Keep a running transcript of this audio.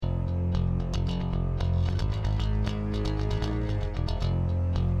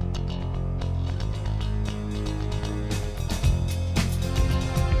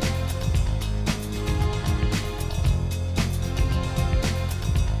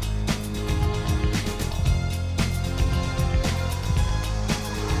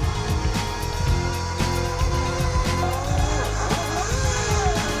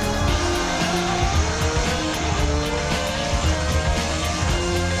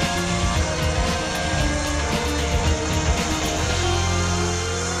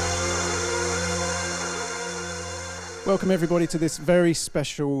Welcome everybody to this very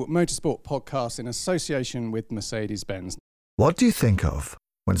special motorsport podcast in association with Mercedes-Benz. What do you think of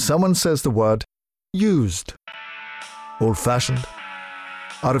when someone says the word used? Old-fashioned?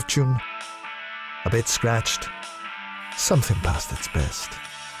 Out of tune? A bit scratched? Something past its best.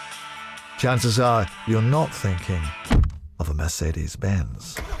 Chances are you're not thinking of a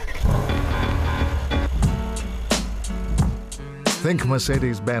Mercedes-Benz. Think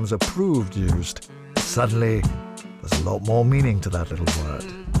Mercedes-Benz approved used. Suddenly, there's a lot more meaning to that little word.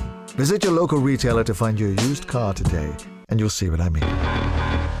 Visit your local retailer to find your used car today, and you'll see what I mean.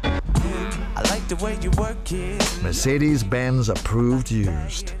 I like the way you work it. Mercedes-Benz approved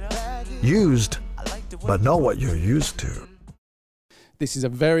used. Used, but not what you're used to. This is a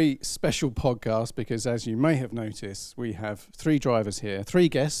very special podcast because, as you may have noticed, we have three drivers here, three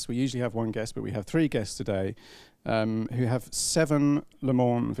guests. We usually have one guest, but we have three guests today who have 7 Le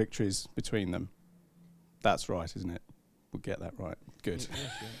Mans victories between them. That's right, isn't it? We'll get that right. Good.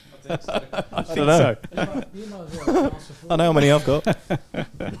 I don't know. I know how many I've got.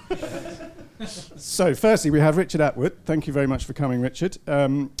 So, firstly, we have Richard Attwood. Thank you very much for coming, Richard.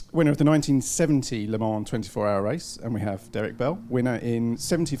 Winner of the 1970 Le Mans 24-hour race. And we have Derek Bell, winner in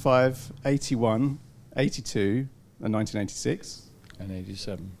 75, 81, 82, and 1986. And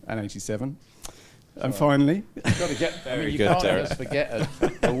 87. And 87. And finally... You've got to get... Very you good, can't Derek. just forget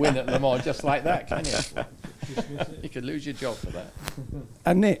a win at Le Mans just like that, can you? You could lose your job for that.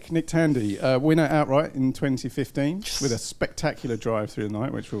 And Nick Tandy, winner outright in 2015 with a spectacular drive through the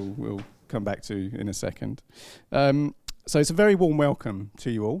night, which we'll come back to in a second. So it's a very warm welcome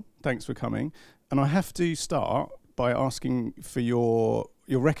to you all. Thanks for coming. And I have to start by asking for your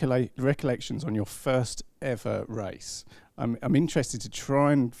recollections on your first ever race. I'm interested to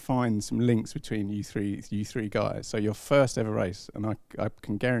try and find some links between you three guys. So your first ever race, and I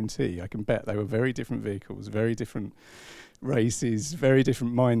can guarantee, I can bet they were very different vehicles, very different races, very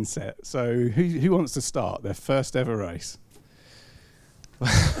different mindset. So who wants to start their first ever race? All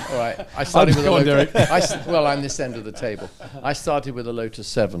right. I started with a Derek. Well, I'm this end of the table. I started with a Lotus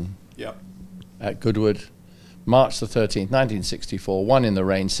 7 at Goodwood, March the 13th, 1964. Won in the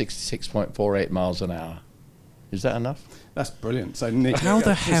rain, 66.48 miles an hour. Is that enough? That's brilliant. So Nick, How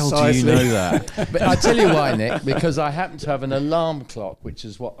the hell do you know that? But I tell you why, Nick, because I happen to have an alarm clock, which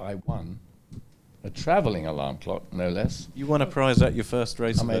is what I won. A travelling alarm clock, no less. You won a prize at your first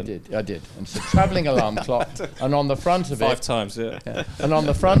race event. I did. And it's a travelling alarm clock, and on the front of 5 times, yeah. and on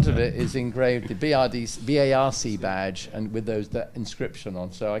the front of it is engraved the BARC badge, and with that inscription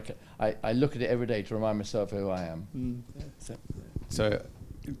on. So I look at it every day to remind myself who I am. So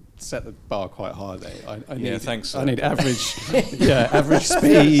set the bar quite high there. I need, thanks. I need average, average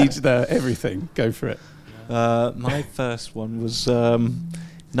speed, everything. Go for it. My first one was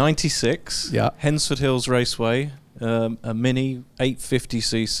 96, Hensford Hills Raceway, a Mini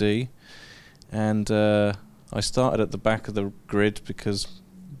 850cc, and I started at the back of the grid because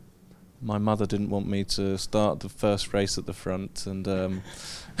my mother didn't want me to start the first race at the front, and and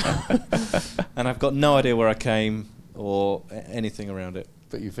I've got no idea where I came or anything around it.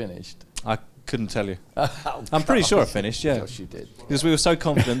 But you finished. I couldn't tell you. I'm pretty sure I finished, yeah. Of course you did. Because we were so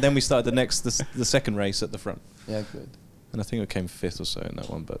confident, then we started the second race at the front. Yeah, good. And I think we came 5th or so in that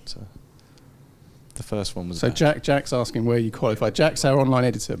one, but the first one was So bad. Jack's asking where you qualified. Jack's our online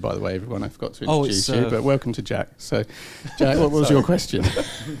editor, by the way, everyone. I forgot to introduce you, but welcome to Jack. So, Jack, what was your question? I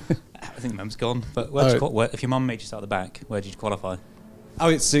think Mum's gone. But if your mum made you start at the back, where did you qualify? Oh,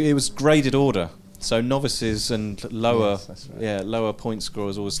 it was graded order. So novices and lower, Yes, that's right. lower point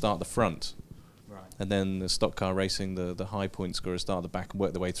scorers always start at the front, Right. and then the stock car racing, the high point scorers start at the back and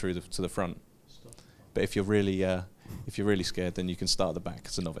work their way through to the front. But if you're really scared, then you can start at the back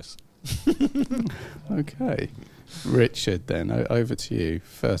as a novice. Okay, Richard. Then over to you.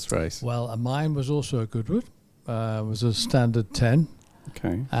 First race. Well, mine was also a Goodwood. It was a standard 10.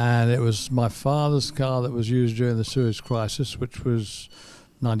 Okay. And it was my father's car that was used during the Suez Crisis, which was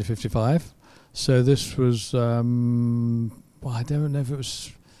 1955. So this was, I don't know if it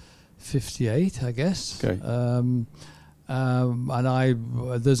was 58, I guess. Okay. And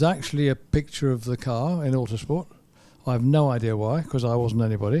there's actually a picture of the car in Autosport. I have no idea why, because I wasn't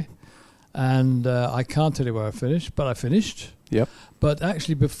anybody. And I can't tell you where I finished, but I finished. Yep. But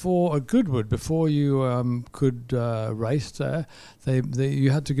actually, before you could race there,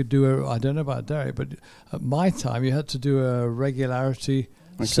 you had to do I don't know about Derek, but at my time, you had to do a regularity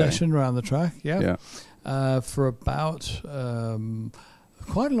session around the track. For about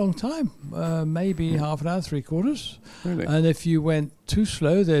quite a long time, maybe half an hour, 3/4. Really? And if you went too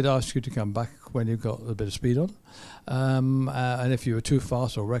slow, they'd ask you to come back when you've got a bit of speed on. And if you were too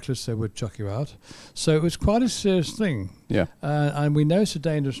fast or reckless, they would chuck you out. So it was quite a serious thing. Yeah. And we know it's a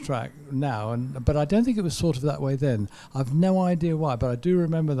dangerous track now, but I don't think it was sort of that way then. I've no idea why, but I do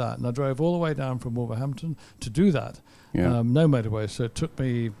remember that. And I drove all the way down from Wolverhampton to do that. Yeah. No motorway, so it took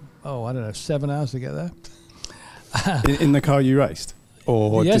me, 7 hours to get there. in the car you raced?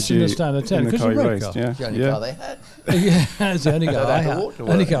 Or yes, did you in the Standard 10, in the because car you you raced, raced? car. Yeah. The only car they had. Yeah, it's the only car I had to had. walk to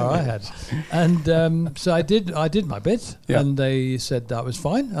work. Only car I had, and so I did my bit, and they said that was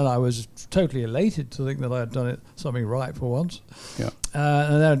fine, and I was totally elated to think that I had done something right for once. Yeah.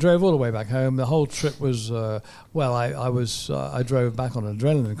 And then I drove all the way back home. The whole trip was I drove back on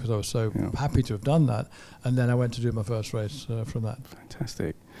adrenaline because I was so happy to have done that, and then I went to do my first race from that.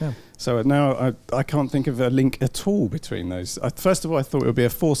 Fantastic. Yeah. So now I can't think of a link at all between those. First of all, I thought it would be a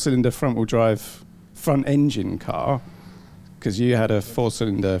 4-cylinder front-wheel drive front engine car, because you had a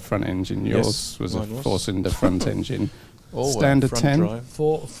 4-cylinder front engine. Yours was a 4-cylinder front engine. Standard 10. Drive.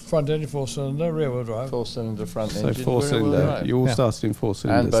 Front engine, 4-cylinder, rear-wheel drive. 4-cylinder front So engine. 4-cylinder. You all started in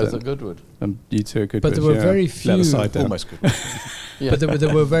 4-cylinders. And both at Goodwood. And you two are good. But there were very few. Almost good. But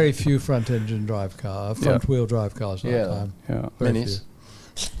there were very few front wheel drive cars at that time. Yeah. Very Minis.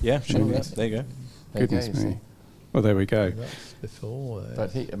 Yeah, sure. Yeah. There you go. Goodness Okay, me. Well, there we go. That's before.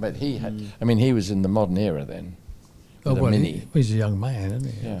 But he had. I mean, he was in the modern era then. The Mini. He's a young man,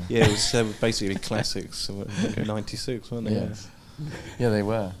 isn't he? Yeah. Yeah, it was basically classics. 96, weren't they? Yes. Yeah, they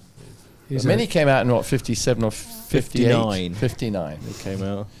were. He's The Mini came out in what, 57 or 58? 59. 59. It came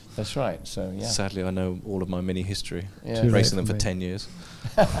out. That's right. So yeah. Sadly, I know all of my Mini history. Yeah. Too late Racing them for for me. 10 years.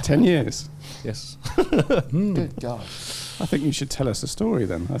 10 years. Yes. Good God. I think you should tell us a story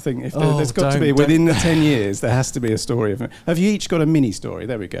then. I think if Oh, there's got to be, don't- within the 10 years, there has to be a story of it. Have you each got a mini story?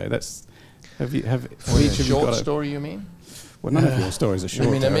 There we go. Have each of you Short got story, you mean? Well, none of your stories are short.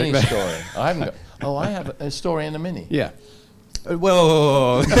 You mean a Derek. mini story? I haven't got. Oh, I have a story in a Mini. Yeah.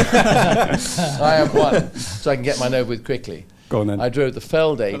 Whoa. I have one, so I can get mine over with quickly. Go on then. I drove the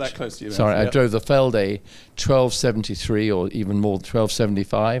Felday. that close to you then. Sorry, I Yeah. drove the Felday 1273 or even more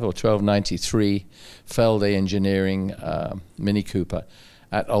 1275 or 1293 Felday Engineering Mini Cooper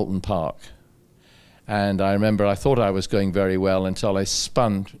at Alton Park. And I remember I thought I was going very well until I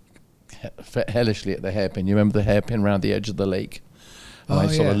spun hellishly at the hairpin. You remember the hairpin around the edge of the lake? And I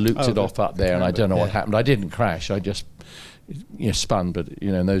sort of looped it off up there, and I don't know what happened. I didn't crash. I just spun, but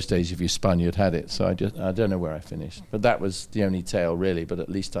in those days, if you spun, you'd had it. So I don't know where I finished. But that was the only tale, really. But at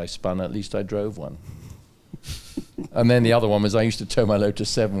least I spun. At least I drove one. And then the other one was I used to tow my Lotus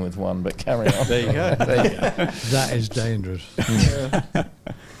 7 with one. But carry on. There you go. That is dangerous.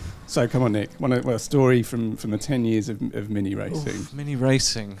 So come on, Nick. A story from the 10 years of mini racing. Oof, mini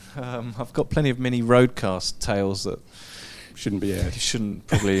racing. I've got plenty of mini roadcast tales that Shouldn't be aired. you shouldn't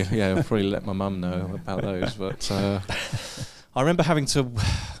probably let my mum know about those. But I remember having to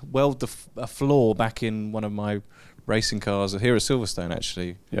weld a floor back in one of my racing cars here at Silverstone,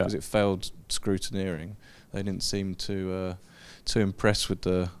 actually, because it failed scrutineering. They didn't seem too impressed with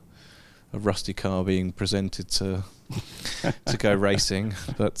a rusty car being presented to go racing.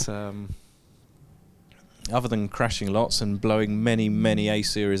 But other than crashing lots and blowing many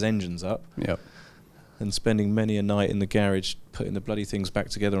A-series engines up, Yep. and spending many a night in the garage putting the bloody things back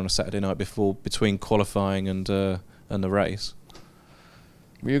together on a Saturday night between qualifying and the race.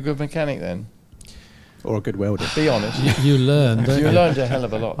 Were you a good mechanic then? Or a good welder. Be honest. You learn, don't You you? learned a hell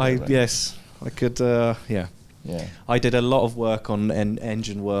of a lot. though, right? Yes, I could. Yeah, I did a lot of work on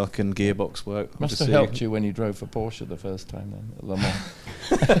engine work and gearbox work. Must have obviously. helped you when you drove for Porsche the first time then at Le Mans.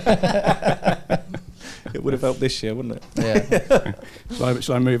 It would have helped this year, wouldn't it? Yeah.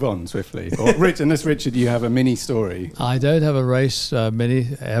 Shall I move on swiftly? Or unless Richard, you have a mini story. I don't have a race Mini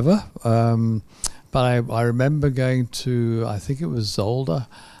ever, but I remember going to, I think it was Zolder,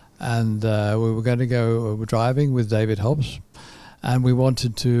 and we were going to go driving with David Hobbs, and we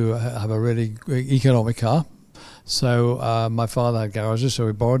wanted to have a really economic car. So my father had garages, so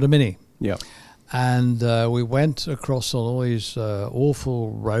we borrowed a Mini. Yeah. And we went across on all these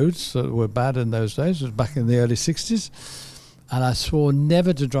awful roads that were bad in those days. It was back in the early 60s. And I swore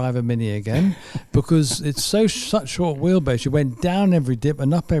never to drive a Mini again because it's such short wheelbase. You went down every dip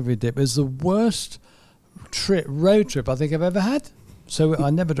and up every dip. It's the worst road trip I think I've ever had. So I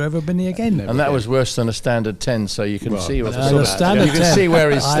never drove a Mini again. And that was worse than a standard 10, so you can see what the standard you can 10. see where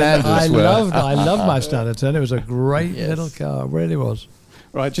his standards were. I loved my standard 10. It was a great little car. It really was.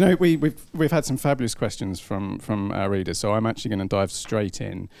 Right, do you know, we've had some fabulous questions from our readers, so I'm actually going to dive straight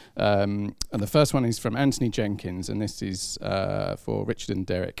in. And the first one is from Anthony Jenkins, and this is for Richard and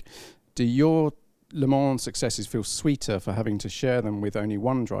Derek. Do your Le Mans successes feel sweeter for having to share them with only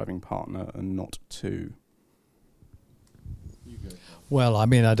one driving partner and not two? Well, I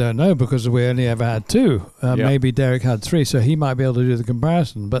mean, I don't know because we only ever had two. Maybe Derek had three, so he might be able to do the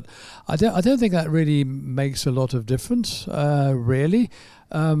comparison. But I don't think that really makes a lot of difference, really,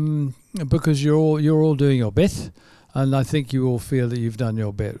 because you're all doing your bit, and I think you all feel that you've done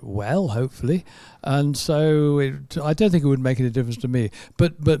your bit well, hopefully, and so I don't think it would make any difference to me.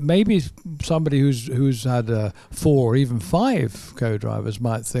 But maybe somebody who's had 4 or even 5 co-drivers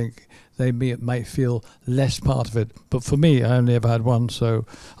might think they might feel less part of it. But for me, I only ever had one, so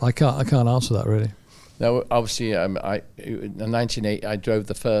I can't answer that really. Now, obviously, in 1980, I drove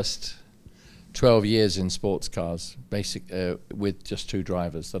the first 12 years in sports cars, with just 2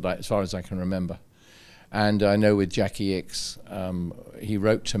 drivers, as far as I can remember. And I know with Jackie Ickx, he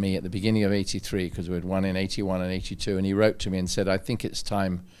wrote to me at the beginning of '83, because we had won in '81 and '82, and he wrote to me and said, I think it's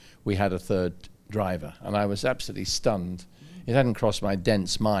time we had a third driver. And I was absolutely stunned. It hadn't crossed my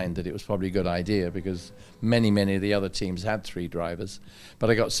dense mind that it was probably a good idea, because many of the other teams had 3 drivers. But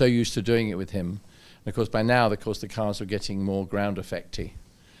I got so used to doing it with him. And of course, by now, the cars were getting more ground effecty,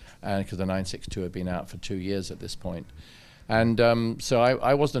 because the 962 had been out for 2 years at this point. And so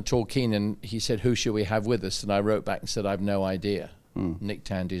I wasn't at all keen, and he said, who should we have with us? And I wrote back and said, I've no idea. Nick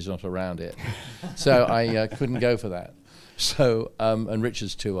Tandy's not around it. So I couldn't go for that. So, and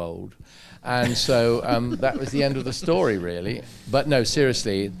Richard's too old. And so that was the end of the story, really. But no,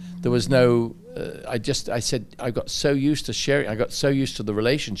 seriously, there was no, I said, I got so used to sharing, I got so used to the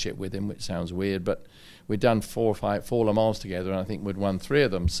relationship with him, which sounds weird, but we'd done 4 Le Mans together, and I think we'd won 3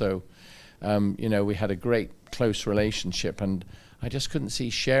 of them. So, we had a great, close relationship, and I just couldn't see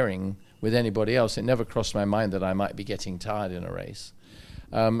sharing with anybody else. It never crossed my mind that I might be getting tired in a race.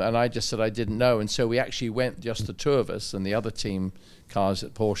 And I just said I didn't know. And so we actually went, just the 2 of us, and the other team cars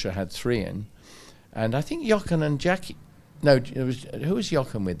that Porsche had 3 in. And I think Jochen and Jackie, who was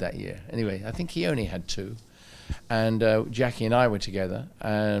Jochen with that year? Anyway, I think he only had 2. And Jackie and I were together.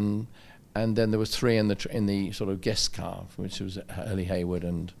 And then there was 3 in the sort of guest car, which was Early Hayward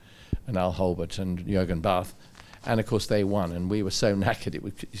and Al Holbert and Jürgen Barth. And of course they won, and we were so knackered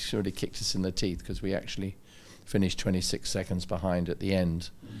it sort of kicked us in the teeth, because we actually finished 26 seconds behind at the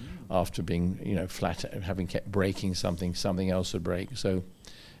end, after being flat, having kept braking something else would break. So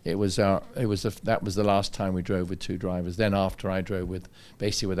that was the last time we drove with 2 drivers. Then after, I drove with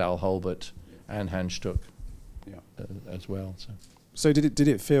Al Holbert and Hans Stuck as well. So did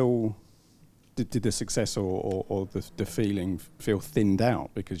it feel? Did the success or the feeling feel thinned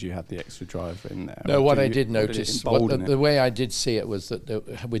out because you had the extra driver in there? No, what I did notice, the way I did see it was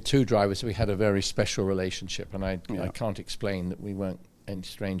that with 2 drivers, we had a very special relationship, and I can't explain that we weren't any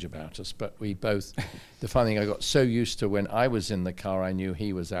strange about us, but we both, the funny thing, I got so used to when I was in the car, I knew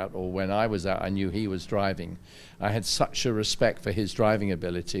he was out, or when I was out, I knew he was driving. I had such a respect for his driving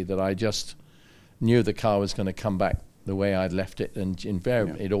ability that I just knew the car was going to come back the way I'd left it, and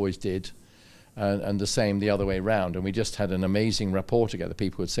invariably it always did. And the same the other way round, and we just had an amazing rapport together.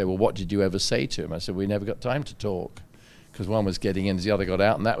 People would say, well, what did you ever say to him? I said, we never got time to talk, because one was getting in as the other got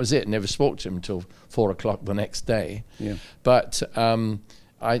out, and that was it. Never spoke to him until 4 o'clock the next day. But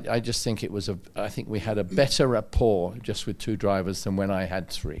I just think I think we had a better rapport just with 2 drivers than when I had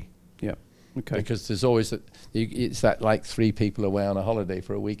 3. Okay. Because there's always it's that like 3 people away on a holiday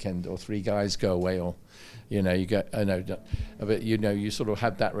for a weekend, or 3 guys go away, or you go, but you sort of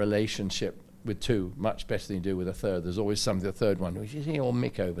had that relationship with 2 much better than you do with a third. There's always the third one, which is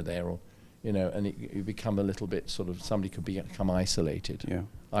Mick over there, or and you become a little bit sort of, somebody could become isolated.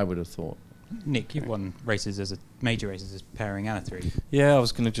 I would have thought. Nick, you've won races major races as pairing and a 3. Yeah, I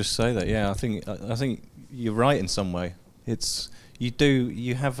was going to just say that. Yeah, I think you're right in some way.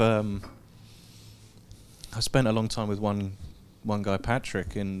 You have. I spent a long time with one guy,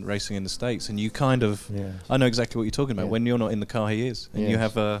 Patrick, in racing in the States, and you kind of, I know exactly what you're talking about. When you're not in the car, he is, and you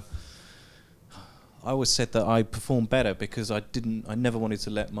have a. I always said that I performed better because I never wanted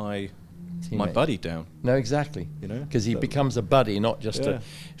to let my buddy down. No, exactly. Because he becomes a buddy, not just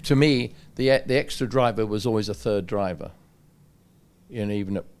to me, the extra driver was always a third driver.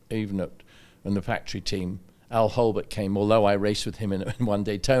 Even at in the factory team, Al Holbert came. Although I raced with him in one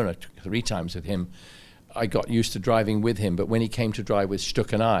Daytona 3 times with him, I got used to driving with him. But when he came to drive with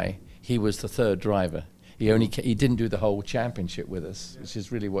Stuck and I, he was the third driver. He didn't do the whole championship with us, which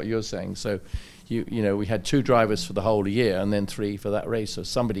is really what you're saying. So, we had 2 drivers for the whole year, and then 3 for that race. So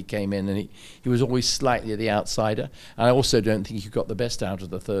somebody came in, and he was always slightly the outsider. And I also don't think he got the best out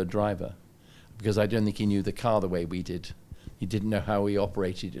of the third driver, because I don't think he knew the car the way we did. He didn't know how we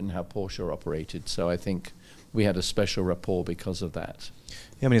operated and how Porsche operated. So I think we had a special rapport because of that.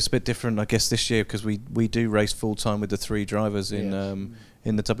 Yeah, I mean, it's a bit different, I guess, this year because we do race full time with the 3 drivers in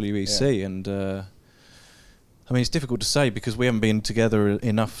the WEC, and I mean, it's difficult to say because we haven't been together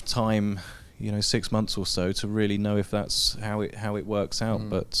enough time, 6 months or so, to really know if that's how it works out.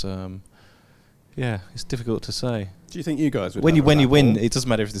 But yeah, it's difficult to say. Do you think you guys would? When you win, it doesn't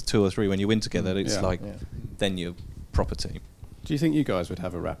matter if there's 2 or 3. When you win together, it's then you're proper team. Do you think you guys would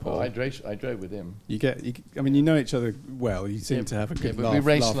have a rapport? Well, I drove with him. I mean, you know each other well. You seem to have a good laugh. We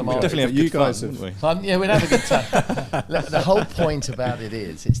raced them all. Definitely have you good guys fun, have. wouldn't we? Yeah, we'd have a good time. The whole point about it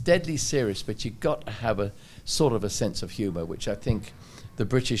is, it's deadly serious, but you've got to have a sort of a sense of humour, which I think the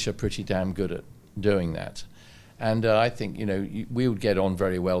British are pretty damn good at doing that. And I think we would get on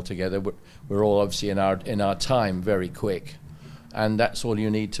very well together. We're all obviously in our time very quick. And that's all you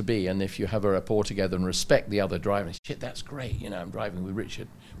need to be. And if you have a rapport together and respect the other driver, shit, that's great. I'm driving with Richard,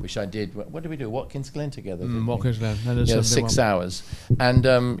 which I did. What did we do? Watkins Glen together. Watkins Glen. 6 hours. And,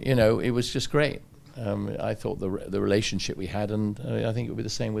 it was just great. I thought the relationship we had, and I think it would be the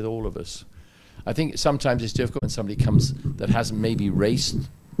same with all of us. I think sometimes it's difficult when somebody comes that hasn't maybe raced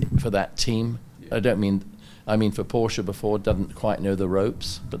for that team. I mean for Porsche before, doesn't quite know the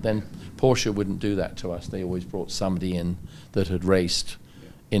ropes, but then Porsche wouldn't do that to us. They always brought somebody in that had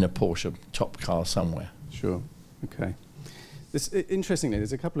in a Porsche top car somewhere. Sure. Okay. Interestingly,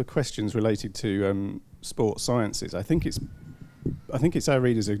 there's a couple of questions related to sports sciences. I think it's our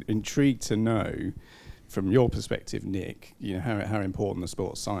readers are intrigued to know, from your perspective, Nick, how important the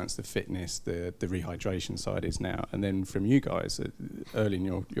sports science, the fitness, the rehydration side is now, and then from you guys early in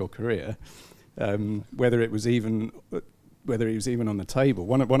your career, whether it was even on the table.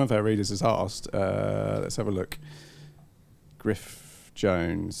 One of our readers has asked. Let's have a look. Griff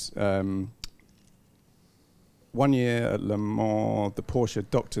Jones. 1 year at Le Mans, the Porsche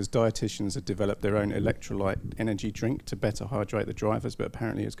doctors, dietitians had developed their own electrolyte energy drink to better hydrate the drivers, but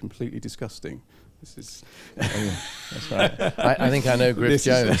apparently it's completely disgusing. This is. That's right. I think I know Griff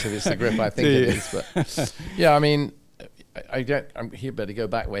Jones. If it's the Griff I think it is, but yeah, I mean, he better go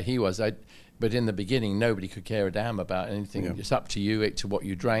back where he was. But in the beginning, nobody could care a damn about anything. Yeah. It's up to you, to what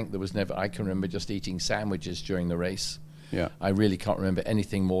you drank. There was never. I can remember just eating sandwiches during the race. Yeah. I really can't remember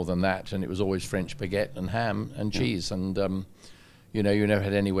anything more than that, and it was always French baguette and ham and cheese, and you never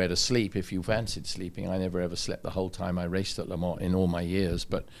had anywhere to sleep if you fancied sleeping. I never ever slept the whole time I raced at Le Mans in all my years,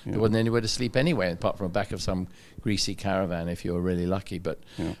 but there wasn't anywhere to sleep anyway, apart from the back of some greasy caravan if you were really lucky. But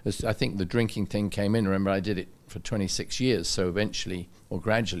I think the drinking thing came in. Remember, I did it for 26 years, so eventually or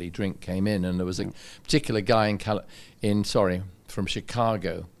gradually drink came in, and there was a particular guy from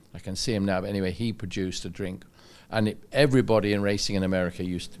Chicago. I can see him now, but anyway, he produced a drink. And everybody in racing in America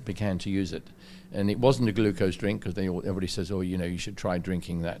began to use it. And it wasn't a glucose drink, because everybody says, you should try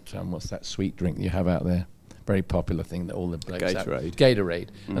drinking that, what's that sweet drink that you have out there? Very popular thing that all the blokes have. Gatorade.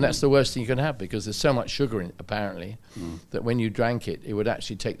 And that's the worst thing you can have, because there's so much sugar in it, apparently, that when you drank it, it would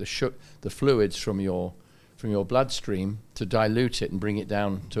actually take the fluids from your bloodstream to dilute it and bring it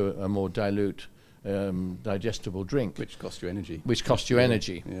down to a more dilute digestible drink, which costs you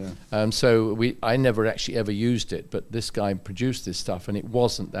energy. Yeah. So I never actually ever used it, but this guy produced this stuff, and it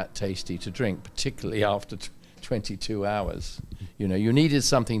wasn't that tasty to drink, particularly after 22 hours. You needed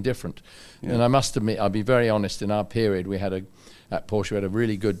something different. And I must admit, I'll be very honest. In our period, at Porsche, we had a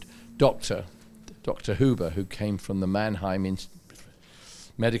really good doctor, Dr. Huber, who came from the Mannheim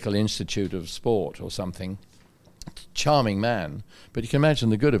Medical Institute of Sport or something. Charming man, but you can imagine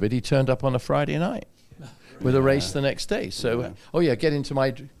the good of it. He turned up on a Friday night with a race the next day. So, get into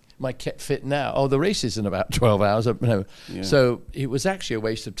my Get Fit Now. Oh, the race is in about 12 hours. No. Yeah. So it was actually a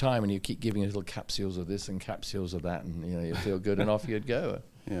waste of time, and you keep giving little capsules of this and capsules of that, and you feel good, and off you'd go.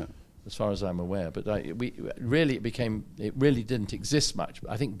 Yeah. As far as I'm aware, but it really didn't exist much.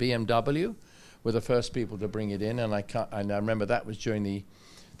 I think BMW were the first people to bring it in, and I remember that was during the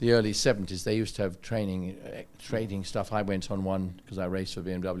early 70s. They used to have trading stuff. I went on one because I raced for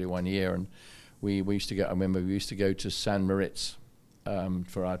BMW 1 year, and we used to go. I remember we used to go to San Moritz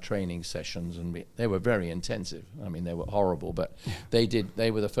for our training sessions, and they were very intensive. I mean, they were horrible, but they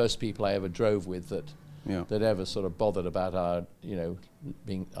were the first people I ever drove with that ever sort of bothered about our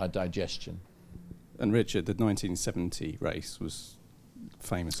digestion. And Richard, the 1970 race was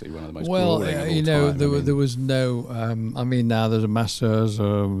famously one of the most there was no now there's masters,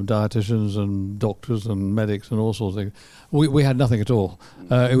 dietitians and doctors and medics and all sorts of things. We had nothing at all.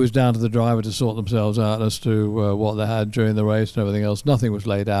 It was down to the driver to sort themselves out as to what they had during the race and everything else. Nothing was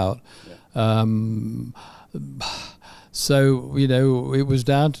laid out. So it was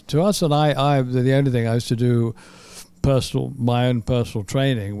down to us, and I the only thing I used to do my own personal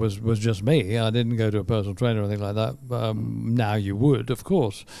training was just me. I didn't go to a personal trainer or anything like that. Now you would, of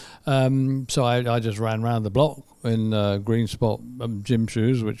course. So I just ran around the block in green spot gym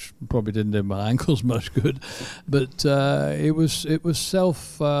shoes, which probably didn't do my ankles much good. But it was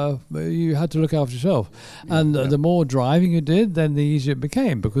self. You had to look after yourself, and the more driving you did, then the easier it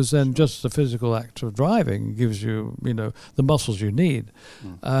became, because then just the physical act of driving gives you, the muscles you need.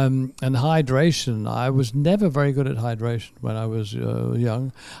 And hydration, I was never very good at hydration when I was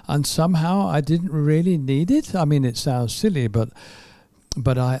young, and somehow I didn't really need it. I mean, it sounds silly, but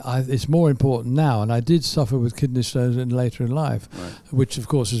I it's more important now, and I did suffer with kidney stones later in life, which of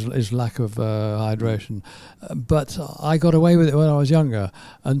course is lack of hydration. But I got away with it when I was younger,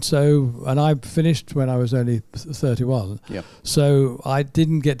 and I finished when I was only 31. Yep. So I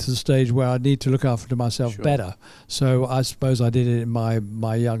didn't get to the stage where I need to look after myself better. So I suppose I did it in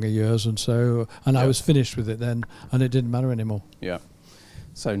my younger years, and I was finished with it then, and it didn't matter anymore. Yeah.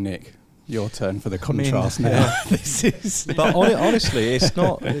 So Nick, your turn for the contrast now. This is. But honestly, it's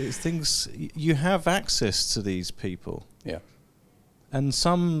not. It's things you have access to these people. Yeah. And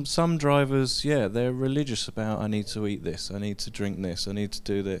some drivers, they're religious about, I need to eat this, I need to drink this, I need to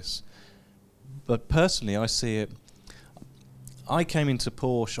do this. But personally, I see it. I came into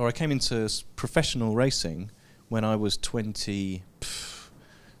Porsche, or I came into professional racing when I was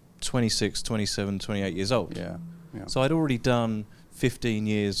 26, 27, 28 years old. Yeah. So I'd already done 15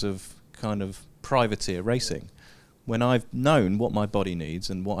 years of kind of privateer racing, when I've known what my body needs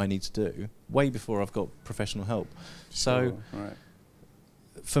and what I need to do way before I've got professional help. So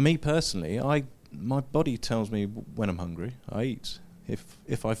for me personally, my body tells me when I'm hungry, I eat.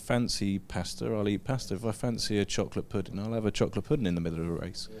 If I fancy pasta, I'll eat pasta. If I fancy a chocolate pudding, I'll have a chocolate pudding in the middle of a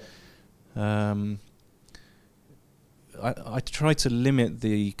race. I try to limit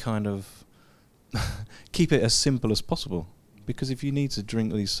the kind of keep it as simple as possible, because if you need to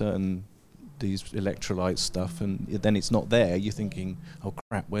drink these electrolyte stuff and then it's not there, you're thinking, oh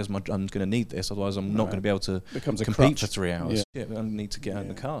crap, I'm going to need this, otherwise I'm not going to be able to compete for 3 hours. I need to get out in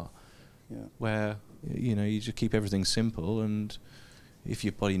the car. Where you just keep everything simple, and if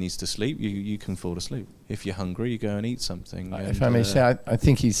your body needs to sleep, you can fall asleep. If you're hungry, you go and eat something. If I may say, I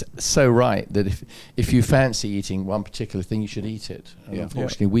think he's so right that if you fancy eating one particular thing, you should eat it. And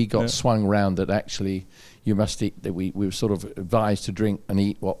unfortunately, we got swung round that actually you must eat, that we were sort of advised to drink and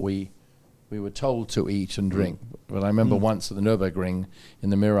eat what we were told to eat and drink. But I remember once at the Nürburgring in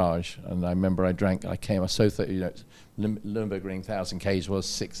the Mirage, and I remember I came, I was so Nürburgring 1,000 Ks was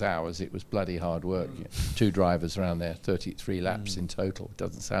 6 hours. It was bloody hard work. 2 drivers around there, 33 laps in total. It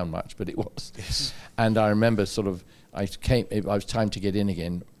doesn't sound much, but it was. Yes. And I remember it was time to get in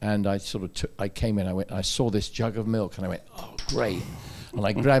again, and I came in, I saw this jug of milk, and I went, oh, great. And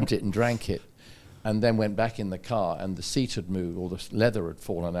I grabbed it and drank it, and then went back in the car, and the seat had moved, or the leather had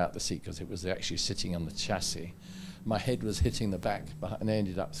fallen out the seat because it was actually sitting on the chassis. My head was hitting the back, and I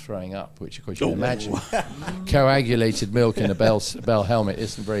ended up throwing up, which of course you can imagine. Coagulated milk in a Bell helmet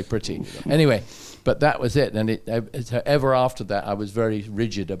isn't very pretty. Anyway, but that was it, and ever after that I was very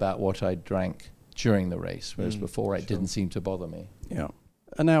rigid about what I drank during the race, whereas before it didn't seem to bother me. Yeah.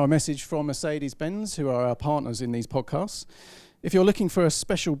 And now a message from Mercedes-Benz, who are our partners in these podcasts. If you're looking for a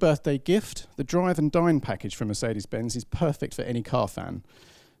special birthday gift, the Drive and Dine package from Mercedes-Benz is perfect for any car fan.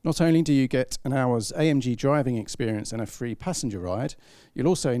 Not only do you get an hour's AMG driving experience and a free passenger ride, you'll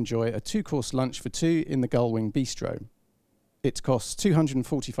also enjoy a 2-course lunch for 2 in the Gullwing Bistro. It costs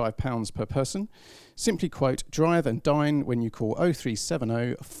 £245 per person. Simply quote Drive and Dine when you call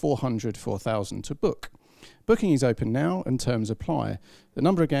 0370 400 4000 to book. Booking is open now and terms apply. The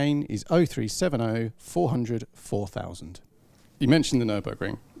number again is 0370 400 4000. You mentioned the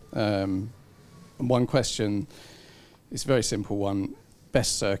Nürburgring. And one question, it's a very simple one.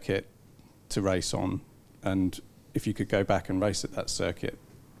 Best circuit to race on, and if you could go back and race at that circuit,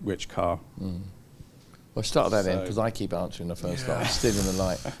 which car? Well, start that in, because I keep answering the first lot. I'm still in the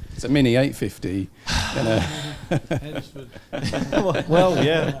light. It's a Mini 850. Well,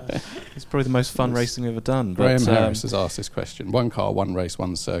 it's probably the most fun racing we've ever done. Graham Harris has asked this question. 1 car, 1 race,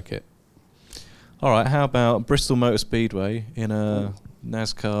 1 circuit. All right, how about Bristol Motor Speedway in a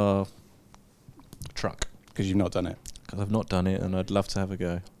NASCAR truck? Because you've not done it. Because I've not done it, and I'd love to have a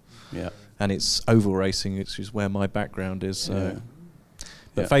go. Yeah. And it's oval racing, which is where my background is. So.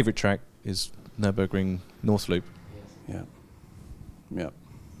 But favourite track is Nürburgring North Loop. Yeah. Yeah.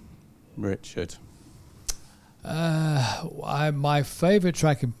 Richard. My favourite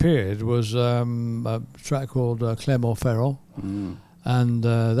track in period was a track called Clermont-Ferrand. And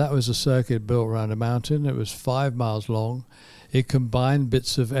that was a circuit built around a mountain. It was 5 miles long. it combined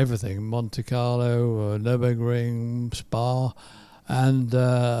bits of everything: Monte Carlo, Nürburgring, Spa, and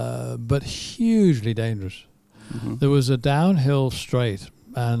but hugely dangerous. Mm-hmm. There was a downhill straight,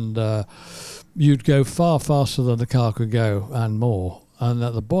 and you'd go far faster than the car could go, and more. And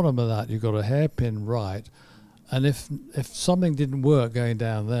at the bottom of that, you got a hairpin right, and if something didn't work going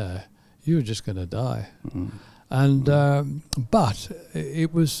down there, you were just going to die. Mm-hmm. And but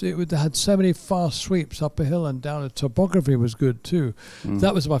it had so many fast sweeps up a hill and down. The topography was good too.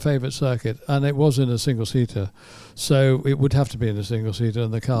 That was my favourite circuit, and it was in a single seater, so it would have to be in a single seater.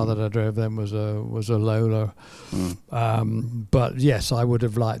 And the car that I drove then was a Lola. But yes, I would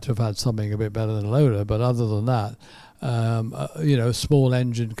have liked to have had something a bit better than a Lola. But other than that, a small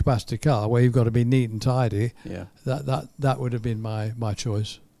engine capacity car where you've got to be neat and tidy. Yeah, that would have been my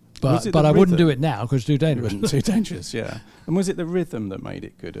choice. But I wouldn't do it now because it's too dangerous. Too dangerous, yeah. And was it the rhythm that made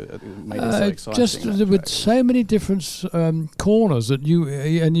it good? Made it so exciting? Just with so many different corners that you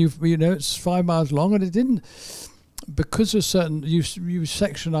it's 5 miles long, and it didn't, because of certain you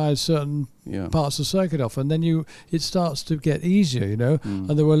sectionize certain parts of the circuit off, and then it starts to get easier, And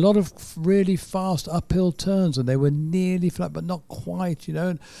there were a lot of really fast uphill turns, and they were nearly flat but not quite,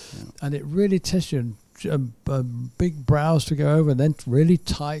 and it really tests you. Big brows to go over, and then really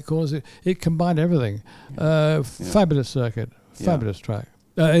tight corners. It combined everything. Fabulous circuit, fabulous track.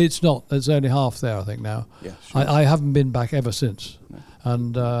 It's only half there, I think, now. Yeah, sure. I haven't been back ever since. No.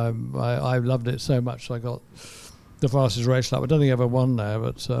 And I loved it so much. I got the fastest race lap. I don't think I ever won there,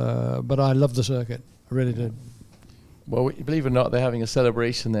 but I loved the circuit. I really did. Well, believe it or not, they're having a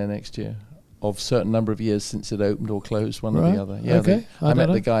celebration there next year of a certain number of years since it opened or closed, one or the other. Yeah, okay. I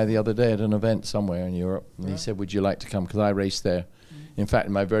met the guy the other day at an event somewhere in Europe, and he said, would you like to come? Because I raced there. In fact,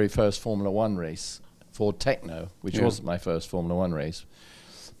 in my very first Formula One race for Techno, which wasn't my first Formula One race,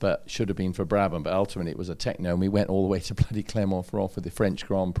 but should have been for Brabham, but ultimately it was a Techno, and we went all the way to bloody Clermont-Ferrand for the French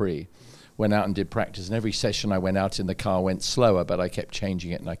Grand Prix. Went out and did practice, and every session I went out in the car went slower, but I kept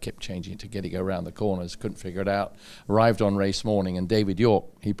changing it to get it go around the corners. Couldn't figure it out. Arrived on race morning, and David York,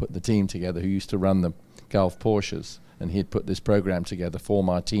 he put the team together, who used to run the Gulf Porsches, and he'd put this program together for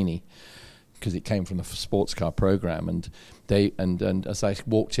Martini, because it came from the sports car program. And as I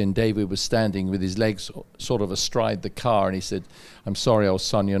walked in, David was standing with his legs sort of astride the car, and he said, "I'm sorry, old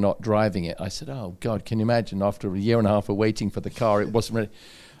son, you're not driving it." I said, "Oh God, can you imagine? After a year and a half of waiting for the car, it wasn't ready."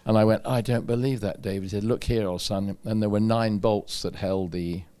 And I went, "I don't believe that, David." He said, "Look here, old son." And there were 9 bolts that held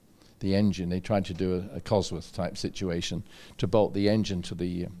the engine. They tried to do a Cosworth type situation to bolt the engine to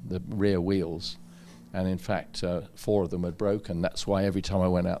the rear wheels. And in fact, 4 of them had broken. That's why every time I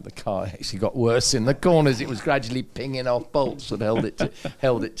went out, the car actually got worse in the corners. It was gradually pinging off bolts that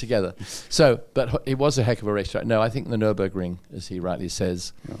held it together. So, but it was a heck of a racetrack. No, I think the Nürburgring, as he rightly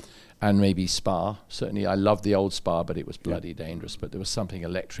says, and maybe Spa. Certainly, I loved the old Spa, but it was bloody dangerous. But there was something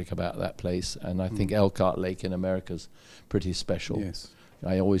electric about that place. And I think Elkhart Lake in America's pretty special. Yes.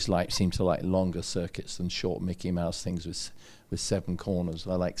 I always seem to like longer circuits than short Mickey Mouse things with 7 corners.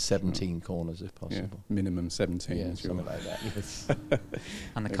 I like 17 corners if possible. Yeah, minimum 17. Yeah, something like that. Yes.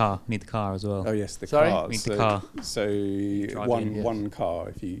 And the car. Need the car as well. Oh yes, the car. Need the car. So one car.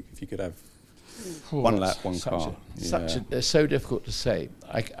 If you could have one lap, one car. They're so difficult to say.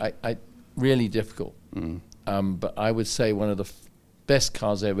 I really difficult. But I would say one of the best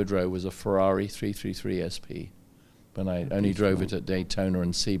cars I ever drove was a Ferrari 333 SP. When I only drove it at Daytona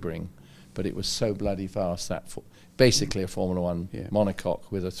and Sebring, but it was so bloody fast. Basically a Formula One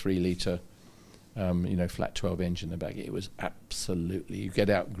monocoque with a 3-litre, flat 12 engine in the back. It was absolutely, you get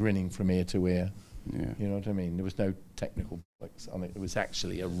out grinning from ear to ear. Yeah. You know what I mean? There was no technical bugs on it. It was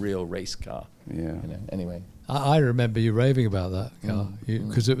actually a real race car. Yeah. Anyway. I remember you raving about that car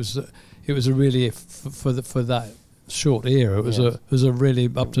because it was a really for that short era. It was a really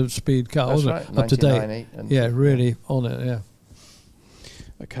up to speed car, wasn't it? Up to date. Really on it. Yeah.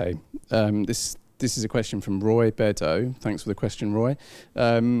 Okay. This is a question from Roy Beddoe. Thanks for the question, Roy.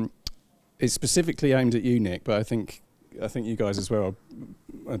 It's specifically aimed at you, Nick, but I think you guys as well.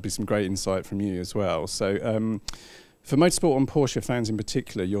 There'd be some great insight from you as well. So, for motorsport and Porsche fans in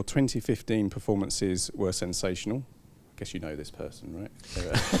particular, your 2015 performances were sensational. I guess you know this person, right?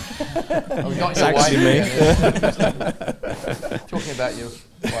 It's actually me. Talking about your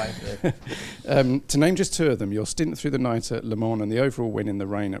wife. To name just 2 of them, your stint through the night at Le Mans and the overall win in the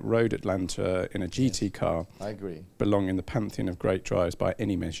rain at Road Atlanta in a GT car. I agree. Belong in the pantheon of great drives by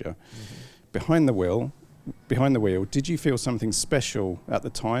any measure. Behind the wheel, did you feel something special at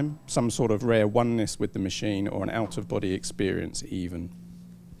the time? Some sort of rare oneness with the machine or an out-of-body experience even?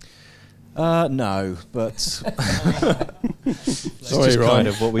 No, but It's just kind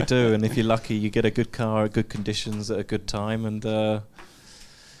of what we do, and if you're lucky, you get a good car at good conditions at a good time. And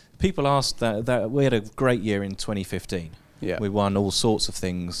people asked that we had a great year in 2015. Yeah. We won all sorts of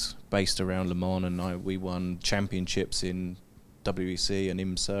things based around Le Mans, and we won championships in WEC and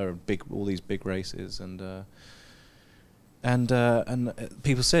IMSA, and all these big races, and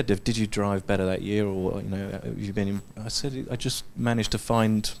people said, "Did you drive better that year, or have you been?" I said, "I just managed to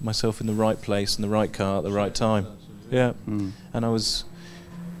find myself in the right place and the right car at the right time." Yeah, and I was,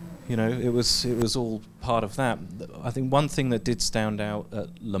 it was all part of that. I think one thing that did stand out at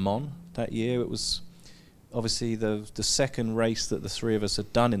Le Mans that year, it was obviously the second race that the three of us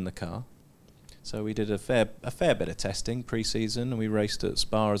had done in the car. So we did a fair bit of testing pre-season, and we raced at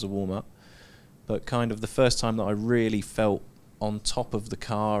Spa as a warm-up. But kind of the first time that I really felt on top of the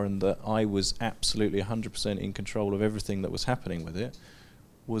car and that I was absolutely 100% in control of everything that was happening with it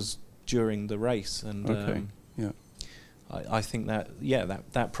was during the race. And I think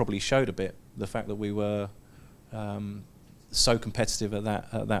that probably showed a bit, the fact that we were so competitive at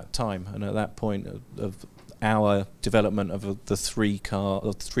that time and at that point of our development of the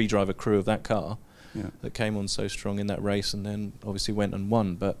three-driver crew of that car that came on so strong in that race, and then obviously went and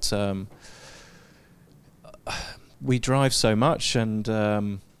won. But we drive so much, and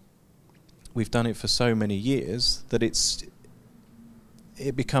we've done it for so many years that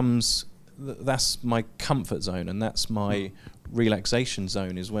it becomes that's my comfort zone, and that's my relaxation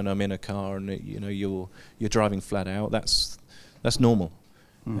zone, is when I'm in a car and you're driving flat out. That's normal,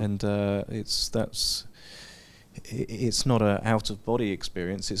 and it's not an out of body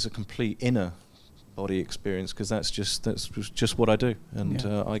experience. It's a complete inner body experience, because that's just what I do, and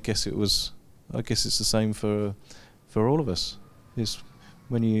I guess it's the same for all of us. Is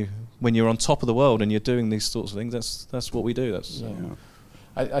when you're on top of the world and you're doing these sorts of things, that's what we do.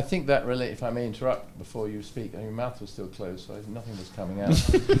 I think that really, if I may interrupt before you speak, your mouth was still closed, so nothing was coming out.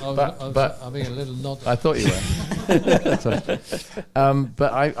 but I'm being a little nod. I thought you were.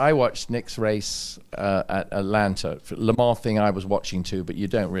 But I watched Nick's race at Atlanta. For Le Mans thing I was watching too, but you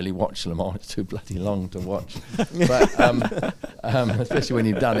don't really watch Le Mans. It's too bloody long to watch. But especially when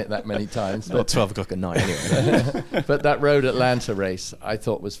you've done it that many times. About 12 o'clock at night anyway. But that Road Atlanta race I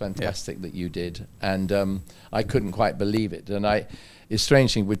thought was fantastic that you did. And I couldn't quite believe it. And it's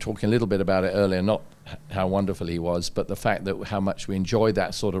strange thing, we were talking a little bit about it earlier, not how wonderful he was, but the fact that how much we enjoyed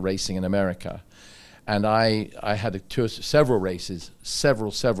that sort of racing in America. And I had several races,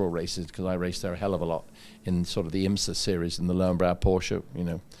 because I raced there a hell of a lot in sort of the IMSA series in the Löwenbräu Porsche,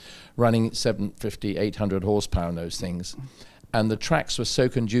 running 750, 800 horsepower and those things. And the tracks were so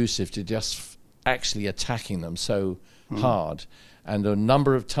conducive to just actually attacking them so hard. And a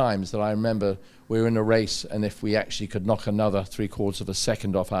number of times that I remember we were in a race, and if we actually could knock another 3/4 of a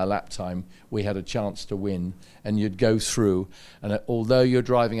second off our lap time, we had a chance to win. And you'd go through, and although you're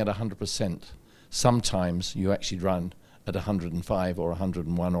driving at 100%, sometimes you actually run at 105 or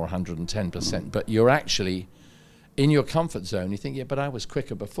 101 or 110%. But you're actually in your comfort zone. You think, but I was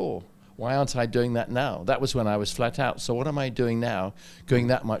quicker before. Why aren't I doing that now? That was when I was flat out. So what am I doing now, going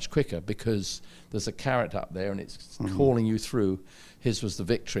that much quicker? Because there's a carrot up there, and it's calling you through. His was the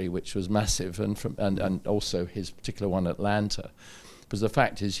Victory, which was massive, and also his particular one, Atlanta. Because the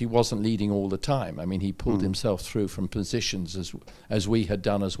fact is, he wasn't leading all the time. I mean, he pulled himself through from positions as we had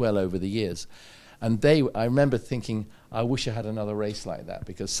done as well over the years. And I remember thinking, I wish I had another race like that,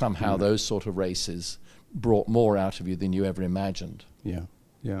 because somehow those sort of races brought more out of you than you ever imagined. Yeah.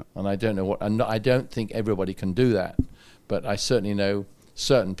 Yeah. And I don't know I don't think everybody can do that, but I certainly know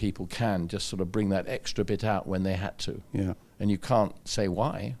certain people can just sort of bring that extra bit out when they had to. Yeah. And you can't say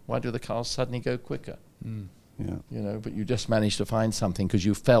why. Why do the cars suddenly go quicker? Yeah. But you just managed to find something because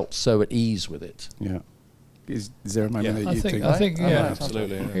you felt so at ease with it. Yeah. Is there a moment that you think? I think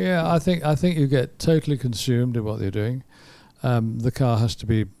absolutely. Yeah, I think you get totally consumed in what you're doing. The car has to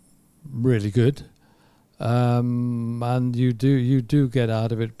be really good. And you do get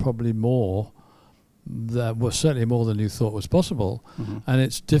out of it probably more, certainly more than you thought was possible, and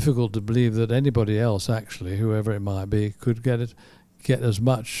it's difficult to believe that anybody else, actually, whoever it might be, could get as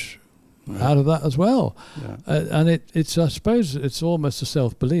much out of that as well. Yeah. And it's I suppose it's almost a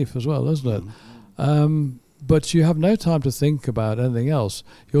self-belief as well, isn't it? But you have no time to think about anything else.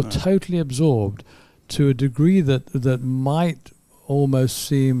 You're totally absorbed to a degree that might almost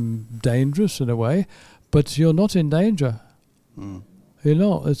seem dangerous in a way. But you're not in danger. You're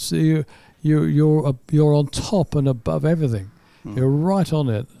not. It's you're on top and above everything. You're right on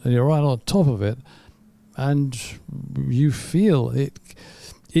it, and you're right on top of it, and you feel it.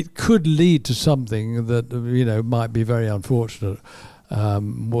 It could lead to something that might be very unfortunate,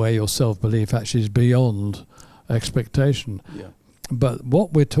 where your self-belief actually is beyond expectation. Yeah. But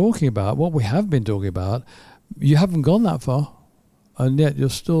what we're talking about, what we have been talking about, you haven't gone that far, and yet you're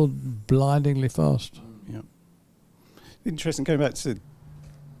still blindingly fast. Yeah. Interesting. Going back to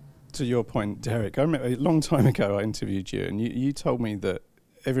your point, Derek, I remember a long time ago I interviewed you, and you told me that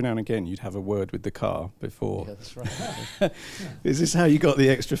every now and again you'd have a word with the car before. Yeah, that's right. Is this how you got the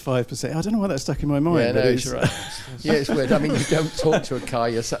extra 5%? I don't know why that stuck in my mind. Yeah, but no, it's right. Yeah, it's weird. I mean, you don't talk to a car.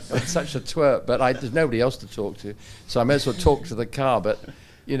 You're such a twerp. But there's nobody else to talk to, so I may as well talk to the car. But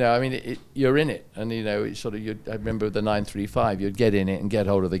I mean, you're in it, and it's sort of. I remember with the 935, you'd get in it and get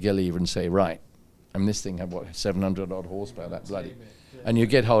hold of the gear lever and say, right. I mean, this thing had 700 odd horsepower. That bloody. And you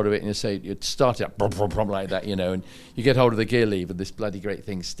get hold of it and you'd start it up like that, and you get hold of the gear lever, this bloody great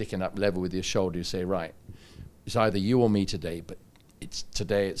thing sticking up level with your shoulder. You say, right, it's either you or me today, but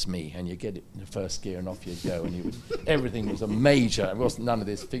today it's me. And you get it in the first gear and off you go. And everything was a major. It wasn't none of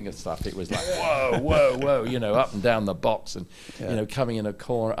this finger stuff. It was like, whoa, whoa, whoa, up and down the box and, coming in a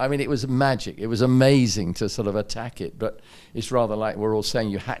corner. I mean, it was magic. It was amazing to sort of attack it. But it's rather like we're all saying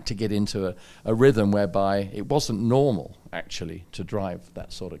you had to get into a rhythm whereby it wasn't normal, actually, to drive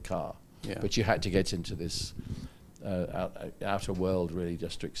that sort of car. Yeah. But you had to get into this outer world, really,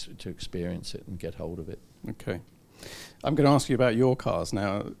 just to experience it and get hold of it. Okay. I'm going to ask you about your cars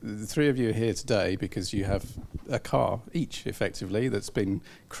now. The three of you are here today because you have a car each, effectively, that's been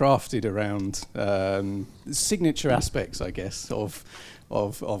crafted around signature aspects, I guess, of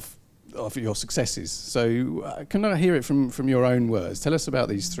your successes. So, can I hear it from your own words? Tell us about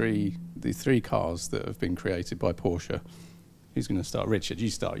the three cars that have been created by Porsche. Who's going to start? Richard, you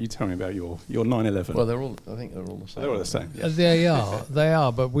start. You tell me about your 911. Well, I think they're all the same. They're all the same. Yeah. They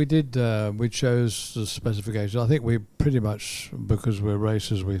are. But we chose the specifications. I think we pretty much, because we're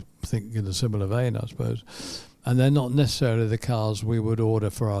racers, we think in a similar vein, I suppose. And they're not necessarily the cars we would order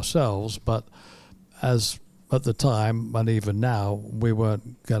for ourselves, but as at the time and even now, we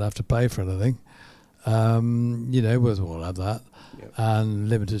weren't going to have to pay for anything. We'll have that, yep. And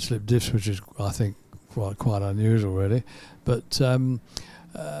limited slip diffs, which is, I think, quite unusual, really. But it's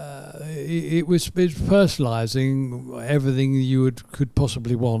personalising everything you could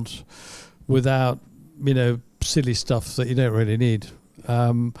possibly want without, silly stuff that you don't really need.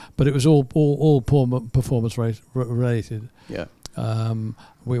 But it was all performance related. Yeah.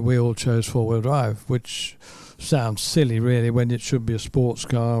 We all chose four-wheel drive, which sounds silly, really, when it should be a sports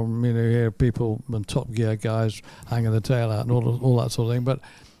car. You hear people and Top Gear guys hanging the tail out and all that sort of thing. But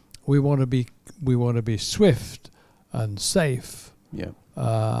we want to be swift and safe, yeah,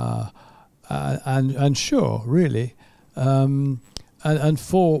 and sure, really, and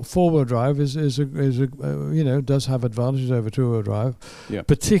four-wheel drive is does have advantages over two-wheel drive, yeah.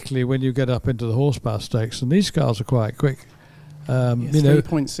 Particularly when you get up into the horsepower stakes, and these cars are quite quick.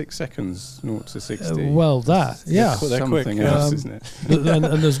 3.6 seconds, 0 to 60. Yeah, they're quick. Else, isn't it?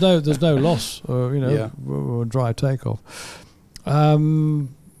 and there's no loss, or dry takeoff.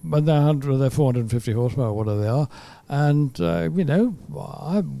 But they're 450 horsepower, whatever they are, and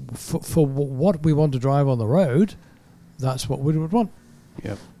for what we want to drive on the road, that's what we would want.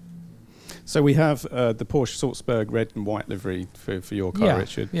 Yeah. So we have the Porsche Salzburg red and white livery for your car,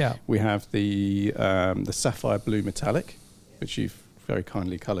 Richard. Yeah. We have the sapphire blue metallic, which you've very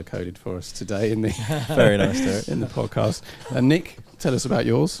kindly colour coded for us today in the very nice, Derek. in the podcast. And Nick, tell us about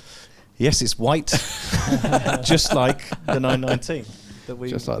yours. Yes, it's white, just like the 919. That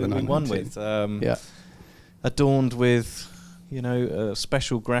we won with, adorned with,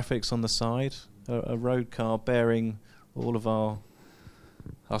 special graphics on the side, a road car bearing all of our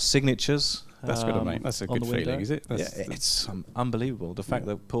signatures. That's good, mate. That's a good feeling, is it? It's unbelievable. The fact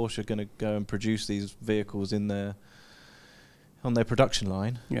that Porsche are going to go and produce these vehicles on their production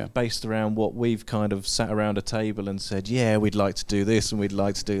line, based around what we've kind of sat around a table and said, we'd like to do this and we'd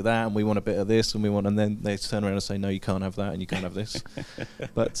like to do that and we want a bit of this and then they turn around and say, no, you can't have that and you can't have this.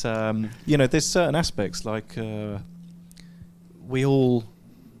 But there's certain aspects like we're all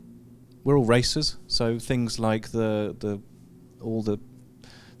racers, so things like all the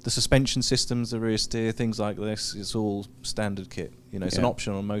suspension systems, the rear steer, things like this, it's all standard kit. It's an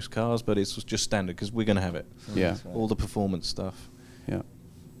option on most cars, but it's just standard because we're going to have it. Yeah. All the performance stuff. Yeah.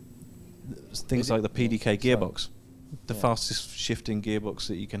 Things like the PDK gearbox, the fastest shifting gearbox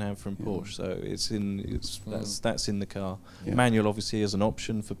that you can have from Porsche. So that's in the car. Yeah. Manual obviously is an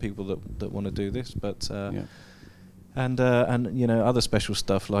option for people that want to do this, but and other special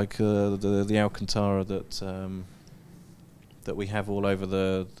stuff like the Alcantara that we have all over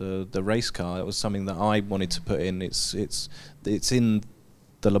the race car. That was something that I wanted to put in. It's in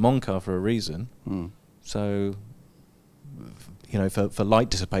the Le Mans car for a reason. So for light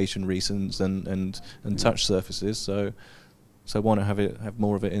dissipation reasons and touch surfaces. So I want to have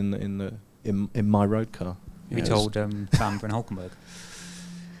more of it in my road car. We told Bamber and Hulkenberg.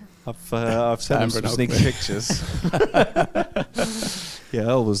 I've sent him some sneaky pictures.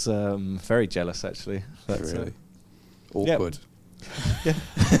 Yeah, I was very jealous actually. That's really awkward. Yeah.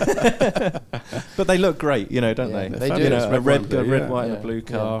 But they look great, don't they? They do. A red, blue, white, and a blue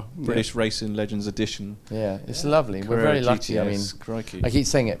car, British Racing Legends Edition. Yeah, it's lovely. We're very lucky. GTS, I mean, crikey. I keep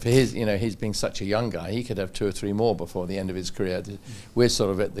saying it for his being such a young guy, he could have 2 or 3 more before the end of his career. We're sort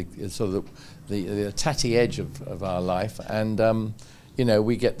of at the tatty edge of our life, and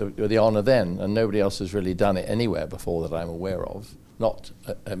we get the honour then, and nobody else has really done it anywhere before that I'm aware of. Not,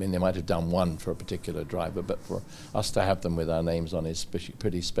 they might have done one for a particular driver, but for us to have them with our names on is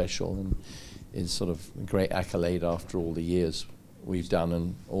pretty special, and is sort of a great accolade after all the years we've done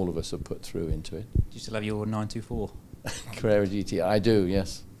and all of us have put through into it. Do you still have your 924? Carrera GT, I do,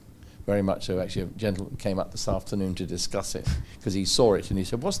 yes. Very much so. Actually, a gentleman came up this afternoon to discuss it because he saw it and he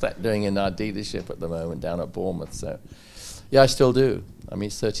said, "What's that doing in our dealership at the moment down at Bournemouth?" So, yeah, I still do. I mean,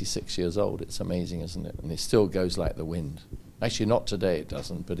 it's 36 years old. It's amazing, isn't it? And it still goes like the wind. Actually, not today it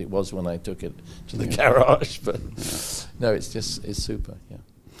doesn't, but it was when I took it to the garage. But no, it's super, yeah.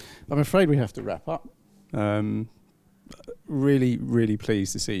 I'm afraid we have to wrap up. Really, really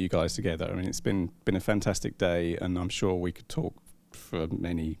pleased to see you guys together. I mean, it's been a fantastic day, and I'm sure we could talk for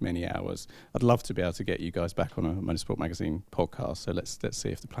many, many hours. I'd love to be able to get you guys back on a Motorsport Magazine podcast, so let's see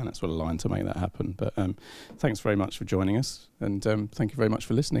if the planets will align to make that happen. But thanks very much for joining us, and thank you very much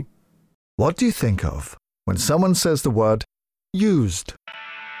for listening. What do you think of when someone says the word used?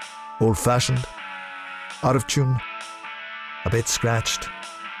 Old-fashioned? Out of tune? A bit scratched?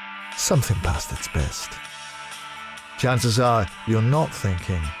 Something past its best. Chances are you're not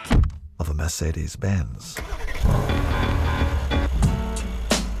thinking of a Mercedes-Benz.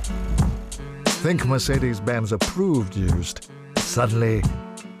 Think Mercedes-Benz approved used. Suddenly,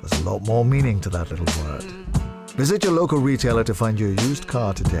 there's a lot more meaning to that little word. Visit your local retailer to find your used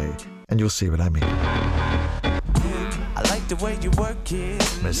car today, and you'll see what I mean. I like the way you work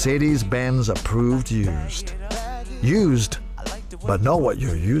it. Mercedes-Benz approved used. Used, but not what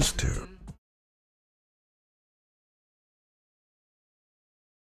you're used to.